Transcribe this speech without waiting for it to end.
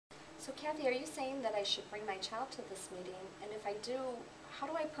So Kathy, are you saying that I should bring my child to this meeting? And if I do, how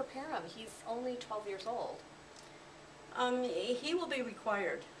do I prepare him? He's only 12 years old. He will be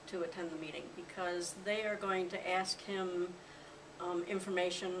required to attend the meeting because they are going to ask him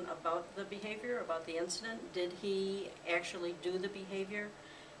information about the behavior, about the incident. Did he actually do the behavior?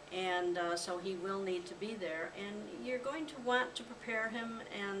 And so he will need to be there. And you're going to want to prepare him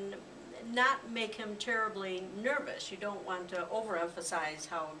and not make him terribly nervous. You don't want to overemphasize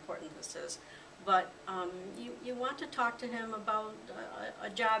how important this is. But you want to talk to him about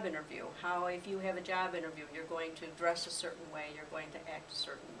a job interview, how if you have a job interview you're going to dress a certain way, you're going to act a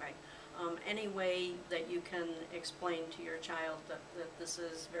certain way. Any way that you can explain to your child that this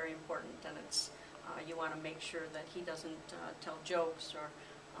is very important, and it's you want to make sure that he doesn't tell jokes or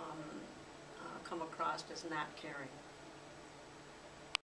come across as not caring.